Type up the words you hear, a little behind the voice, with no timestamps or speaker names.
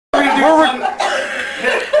We're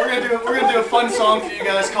gonna do a fun song for you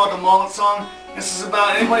guys called the Mullet Song. This is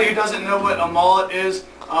about anybody who doesn't know what a mullet is.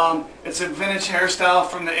 It's a vintage hairstyle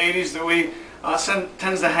from the 80s that we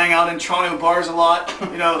tends to hang out in Toronto bars a lot.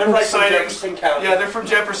 You know, they're right from Jefferson County. Yeah, they're from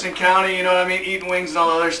Jefferson County. You know what I mean? Eating wings and all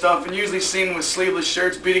that other stuff, and usually seen with sleeveless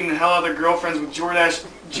shirts, beating the hell out of their girlfriends with Jordache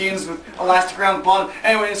jeans with elastic around the bottom.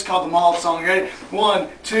 Anyway, it's called the Mullet Song. Ready? 1,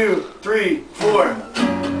 2, 3, 4.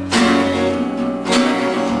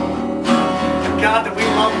 God, that we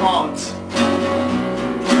love mullets.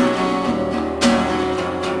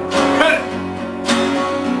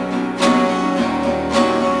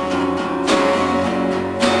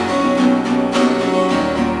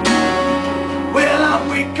 Well, I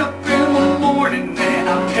wake up in the morning and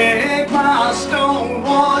I peg my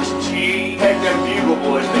stone-washed jeans. Peg them bugle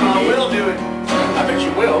boys. I will do it. I bet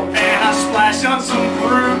you will. And I splash on some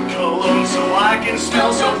fruit cologne so I can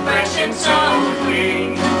smell so fresh and so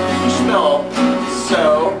clean. You smell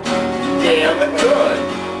so damn good.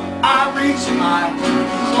 I reach in my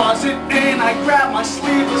closet and I grab my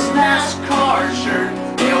sleeveless NASCAR shirt.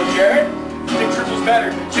 Neil Jarrett? I think triple's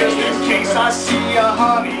better. Just in case I see a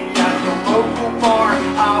honey at the local bar,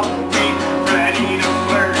 I will be ready to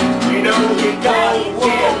flirt. You know you gotta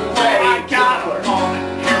get ready. I got a mullet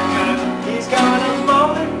haircut. He's got a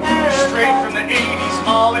mullet haircut. Straight from the 80s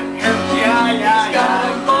mullet haircut. Yeah, He's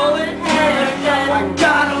got a mullet haircut. I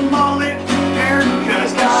got a mullet haircut.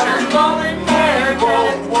 He's got a mullet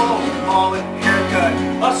haircut. Whoa, mullet haircut.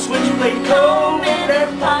 A switchblade comb in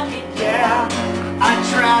her pocket, yeah. I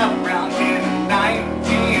drive around in a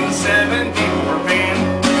 1974 van.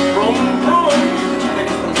 Vroom, vroom.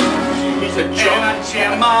 He's a And jump. I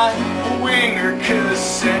jam my winger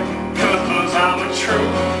cassette, cause I'm a true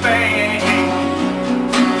fan.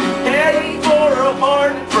 Heading for a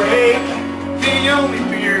heartbreak. The only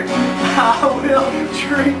beer I will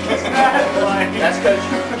drink is that light. That's cause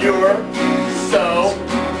you're so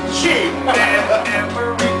cheap. And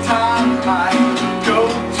every time I go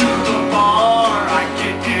to the bar, I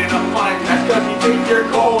get in a fight. That's cause you think you're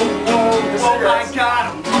cold. Whoa, I got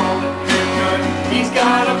a mullet haircut. He's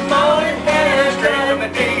got a mullet Straight from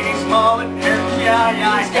haircut. the 80s mullet haircut. Yeah,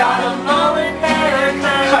 He's got a mullet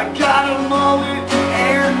haircut. I got a mullet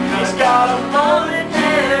haircut. He's got a mullet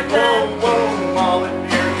haircut. Whoa, mullet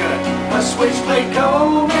haircut. A switchblade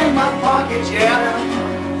comb in my pocket, yeah.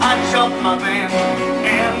 I jumped my van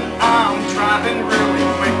and I'm driving really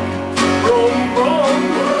quick. Vroom, vroom,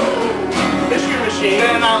 vroom. Mystery machine.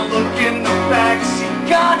 Then I look in the backseat.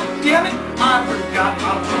 God damn it, I forgot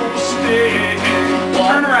my pool stick.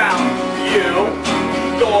 Turn around. You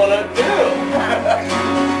gonna do?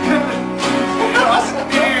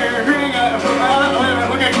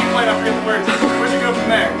 We're gonna keep playing. I forget the words. Where's it go from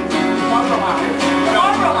there?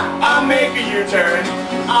 I make a U-turn.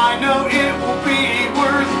 I know it will be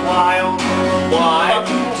worthwhile. Why? My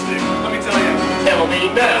pool stick, let me tell you. Tell me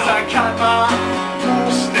Cause now. I got my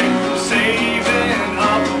pool stick from saving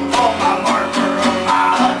up all my marker.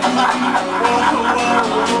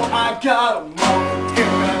 Whoa, I got a mullet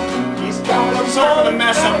haircut. He's got a Sorry for the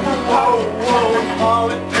mess up. Whoa,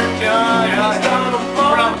 mullet haircut. He's got a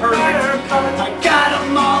We're not mullet perfect. haircut. I got a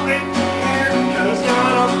mullet haircut. He's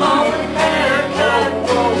got a mullet haircut.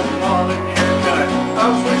 Whoa, mullet haircut. A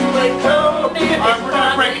switchblade comb in Alright, his we're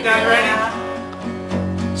gonna break it down right pocket,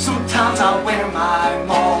 now. Sometimes I wear my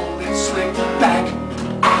mullet slicked back,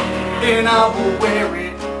 and I will wear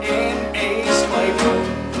it in a spike.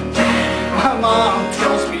 My mom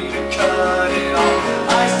tells me to cut it off.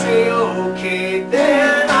 I say okay,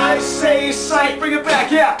 then I say sight. Bring it back,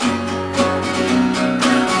 yeah.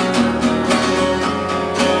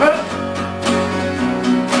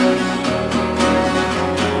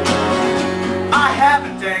 I have a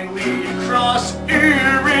dangly cross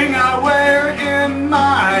earring I wear in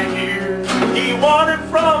my ear. He wanted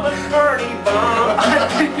from a Bernie bum. I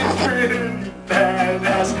think it's pretty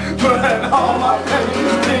badass, but all my friends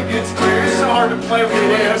think it's weird. It's so hard to play with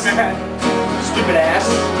it, man. Stupid ass.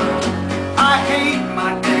 I hate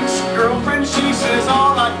my ex-girlfriend. She says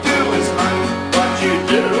all I do is hunt. What you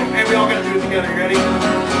do? And we all gotta do it together. Ready?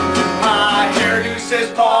 My hairdo says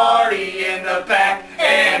party in the back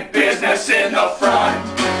and business in the front.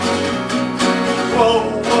 Whoa,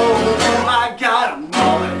 whoa, whoa, I got a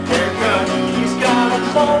mullet haircut. He's got a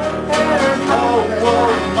mullet haircut. Whoa, whoa,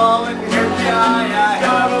 mullet haircut. Yeah, He's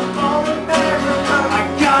got a mullet haircut. I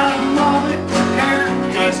got a mullet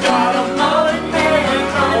haircut. He's got a mullet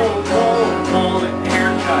haircut. Whoa, whoa, mullet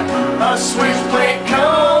haircut. A switchblade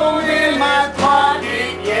comb in my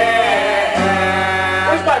pocket, yeah.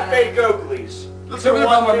 Where's my fake Oakleys? Let's go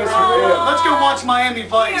watch Miami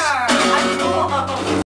Vice.